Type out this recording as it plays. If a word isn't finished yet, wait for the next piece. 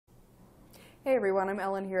Hey everyone, I'm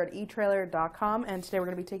Ellen here at etrailer.com, and today we're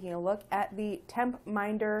going to be taking a look at the Temp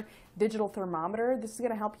Minder digital thermometer. This is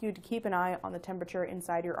going to help you to keep an eye on the temperature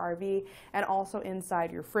inside your RV and also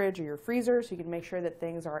inside your fridge or your freezer, so you can make sure that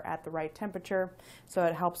things are at the right temperature. So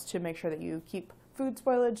it helps to make sure that you keep food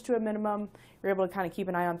spoilage to a minimum. You're able to kind of keep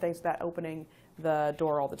an eye on things without opening the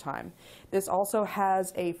door all the time. This also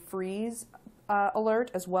has a freeze alert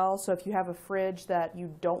as well, so if you have a fridge that you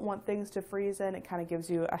don't want things to freeze in, it kind of gives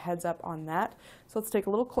you a heads up on that. So let's take a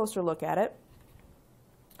little closer look at it.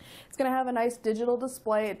 It's going to have a nice digital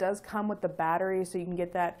display. It does come with the battery, so you can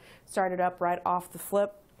get that started up right off the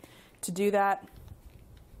flip. To do that,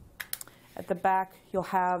 at the back you'll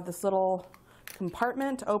have this little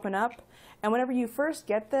compartment to open up, and whenever you first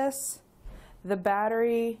get this, the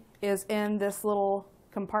battery is in this little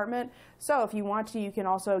compartment. So if you want to, you can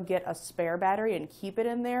also get a spare battery and keep it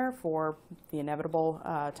in there for the inevitable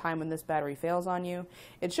time when this battery fails on you.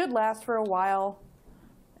 It should last for a while,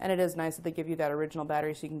 and it is nice that they give you that original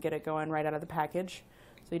battery so you can get it going right out of the package.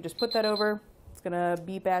 So you just put that over, it's going to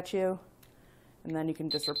beep at you, and then you can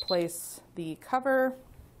just replace the cover.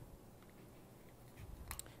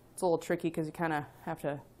 It's a little tricky because you kind of have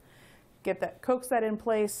to coax that in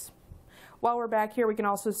place. While we're back here, we can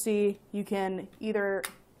also see you can either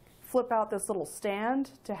flip out this little stand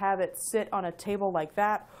to have it sit on a table like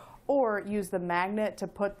that, or use the magnet to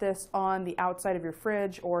put this on the outside of your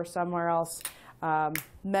fridge or somewhere else,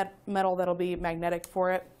 metal that'll be magnetic for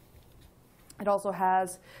it. It also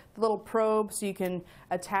has the little probe, so you can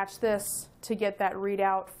attach this to get that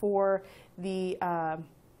readout for the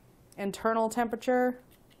internal temperature.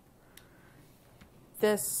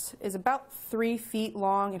 This is about 3 feet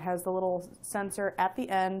long. It has the little sensor at the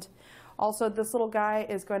end. Also, this little guy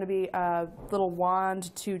is going to be a little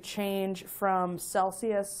wand to change from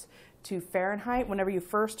Celsius to Fahrenheit. Whenever you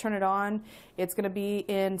first turn it on, it's going to be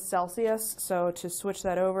in Celsius. So to switch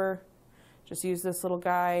that over, just use this little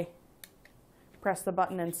guy, press the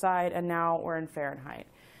button inside, and now we're in Fahrenheit.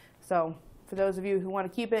 So for those of you who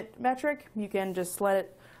want to keep it metric, you can just let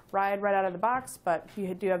it ride right out of the box, but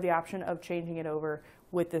you do have the option of changing it over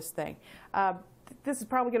with this thing. This is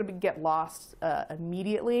probably going to get lost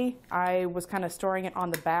immediately. I was kind of storing it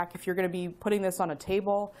on the back. If you're going to be putting this on a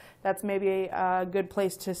table, that's maybe a good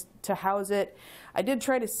place to house it. I did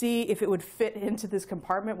try to see if it would fit into this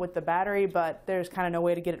compartment with the battery, but there's kind of no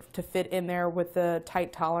way to get it to fit in there with the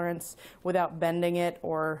tight tolerance without bending it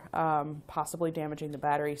or possibly damaging the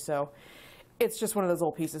battery. So it's just one of those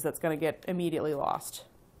little pieces that's going to get immediately lost.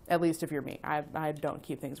 At least if you're me. I don't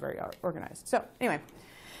keep things very organized. So anyway,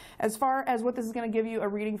 as far as what this is going to give you a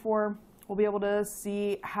reading for, we'll be able to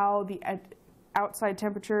see how the outside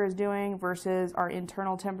temperature is doing versus our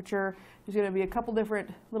internal temperature. There's going to be a couple different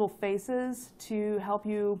little faces to help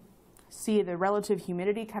you see the relative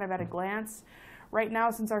humidity kind of at a glance. Right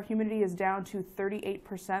now, since our humidity is down to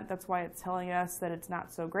 38%, that's why it's telling us that it's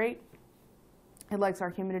not so great. It likes our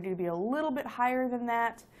humidity to be a little bit higher than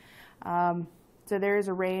that. So there is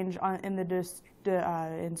a range in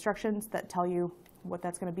the instructions that tell you what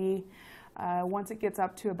that's going to be. Once it gets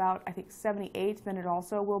up to about, I think, 78, then it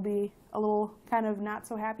also will be a little kind of not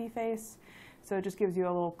so happy face. So it just gives you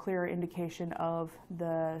a little clearer indication of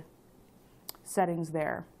the settings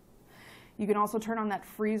there. You can also turn on that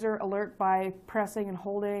freezer alert by pressing and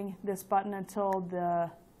holding this button until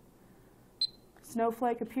the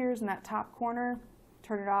snowflake appears in that top corner.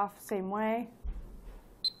 Turn it off same way.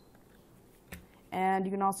 And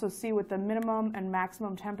you can also see with the minimum and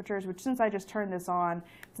maximum temperatures, which since I just turned this on,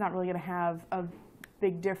 it's not really going to have a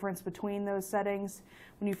big difference between those settings.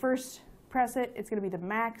 When you first press it, it's going to be the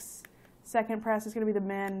max. Second press is going to be the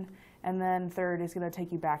min. And then third is going to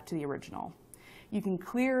take you back to the original. You can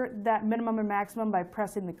clear that minimum and maximum by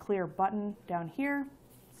pressing the clear button down here.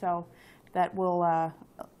 So that will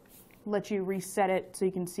let you reset it so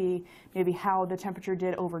you can see maybe how the temperature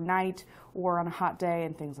did overnight or on a hot day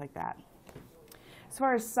and things like that. As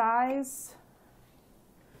far as size,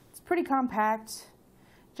 it's pretty compact,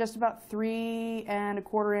 just about 3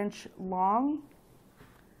 1/4 inch long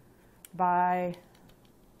by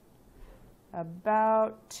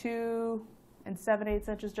about 2 7/8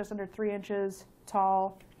 inches, just under 3 inches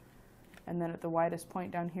tall, and then at the widest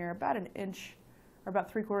point down here, about an inch or about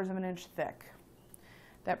 3/4 of an inch thick.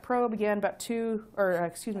 That probe, again, about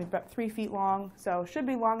 3 feet long, so should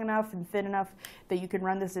be long enough and thin enough that you can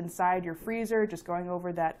run this inside your freezer, just going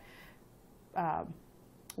over that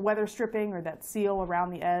weather stripping or that seal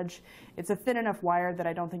around the edge. It's a thin enough wire that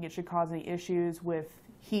I don't think it should cause any issues with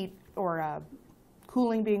heat or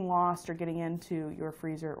cooling being lost or getting into your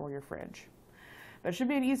freezer or your fridge. But it should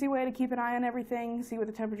be an easy way to keep an eye on everything, see what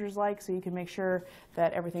the temperature's like, so you can make sure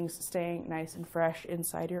that everything's staying nice and fresh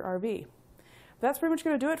inside your RV. That's pretty much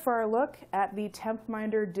going to do it for our look at the Temp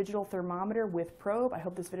Minder digital thermometer with probe. I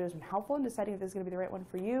hope this video has been helpful in deciding if this is going to be the right one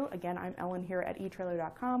for you. Again, I'm Ellen here at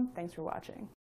etrailer.com. Thanks for watching.